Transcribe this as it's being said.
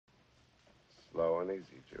Slow and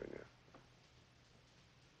easy, Junior.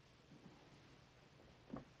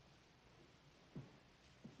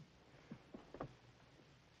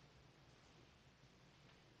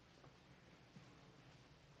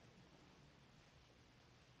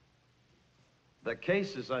 The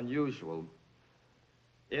case is unusual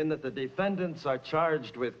in that the defendants are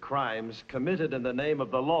charged with crimes committed in the name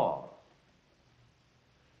of the law.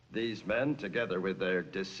 These men, together with their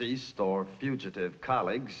deceased or fugitive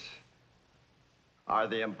colleagues, are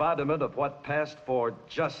the embodiment of what passed for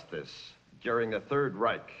justice during the Third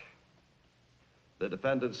Reich. The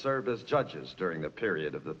defendants served as judges during the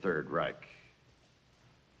period of the Third Reich.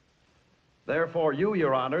 Therefore, you,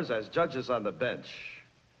 Your Honors, as judges on the bench,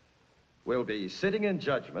 will be sitting in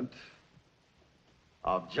judgment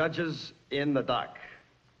of judges in the dock.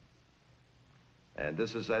 And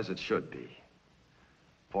this is as it should be.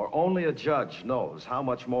 For only a judge knows how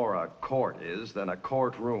much more a court is than a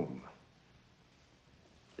courtroom.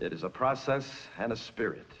 It is a process and a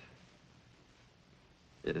spirit.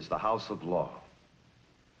 It is the house of law.